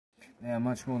They are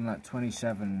much more than that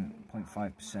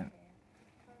 27.5%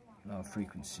 lower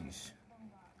frequencies,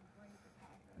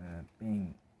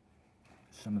 being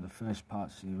some of the first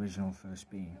parts of the original first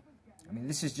being. I mean,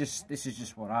 this is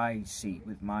just what I see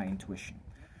with my intuition,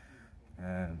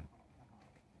 and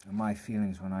my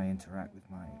feelings when I interact with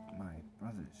my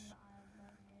brothers.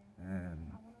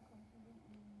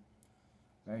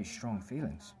 Very strong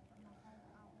feelings.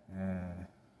 They're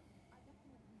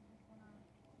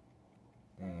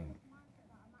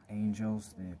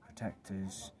angels, they're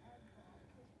protectors.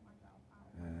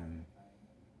 The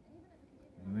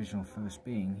original first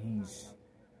being,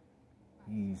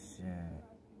 he's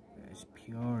as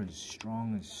pure, as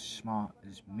strong, as smart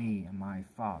as me and my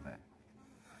father.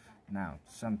 Now,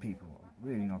 some people are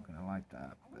really not going to like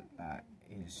that, but that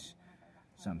is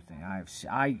something I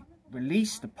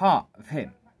released a part of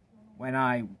him when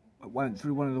I went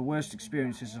through one of the worst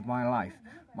experiences of my life.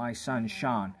 My son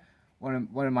Sean, one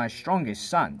of my strongest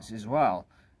sons as well.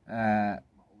 I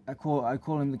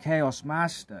call him the Chaos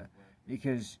Master,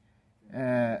 because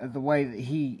of the way that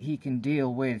he can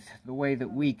deal with the way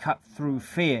that we cut through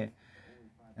fear,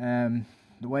 the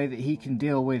way that he can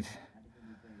deal with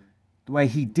the way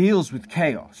he deals with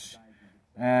chaos.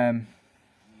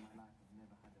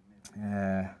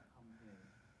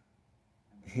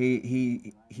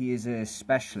 He is a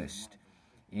specialist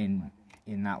in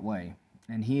that way,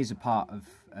 and he is a part of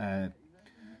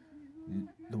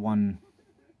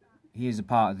he is a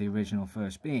part of the original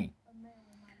first being,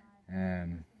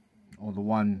 or the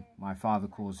one my father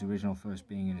calls the original first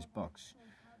being in his books.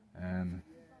 You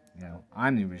know,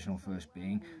 I'm the original first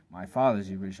being, my father's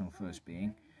the original first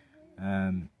being,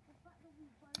 but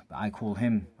I call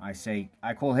him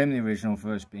the original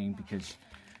first being because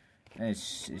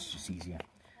it's just easier.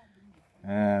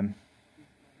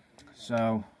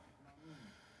 So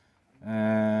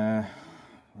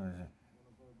what is it?